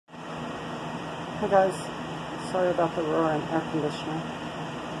Hi guys, sorry about the roaring air conditioner.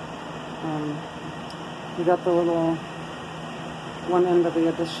 We got the little one end of the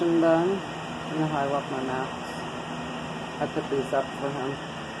addition done. You know how I love my mats. I put these up for him.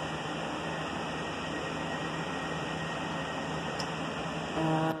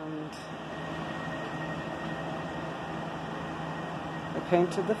 And I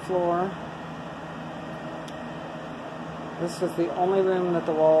painted the floor. This was the only room that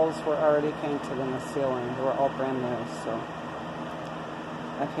the walls were already painted and the ceiling. They were all brand new, so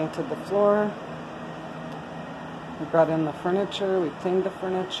I painted the floor. We brought in the furniture, we cleaned the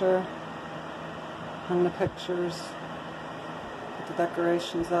furniture, hung the pictures, put the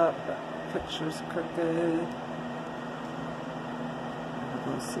decorations up, the pictures crooked,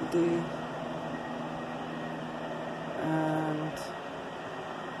 OCD, and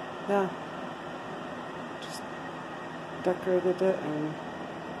yeah. Decorated it and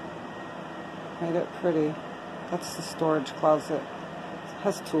made it pretty. That's the storage closet. It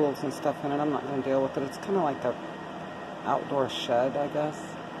has tools and stuff in it. I'm not going to deal with it. It's kind of like a outdoor shed, I guess.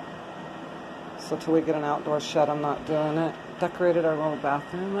 So till we get an outdoor shed, I'm not doing it. Decorated our little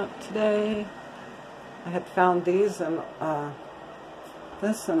bathroom up today. I had found these and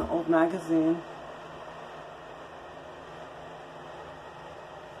this in an old magazine.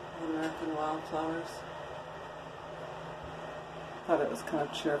 American Wildflowers. Thought it was kind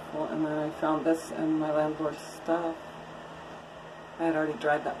of cheerful, and then I found this in my landlord's stuff. I had already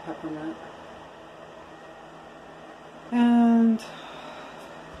dried that peppermint. And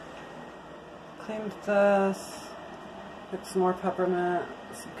cleaned this, picked some more peppermint,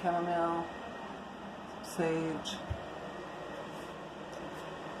 some chamomile, some sage.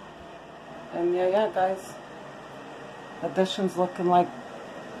 And yeah, guys. Addition's looking like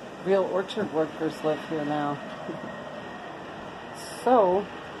real orchard workers live here now. So,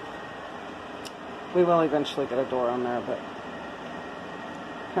 we will eventually get a door on there, but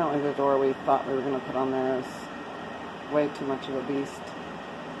apparently the door we thought we were going to put on there is way too much of a beast.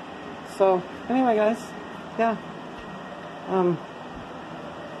 So, anyway guys, yeah.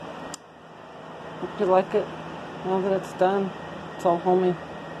 Hope you like it now that it's done. It's all homey.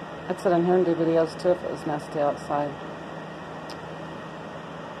 I'd sit in here and do videos too if it was nasty outside.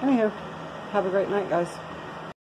 Anywho, have a great night guys.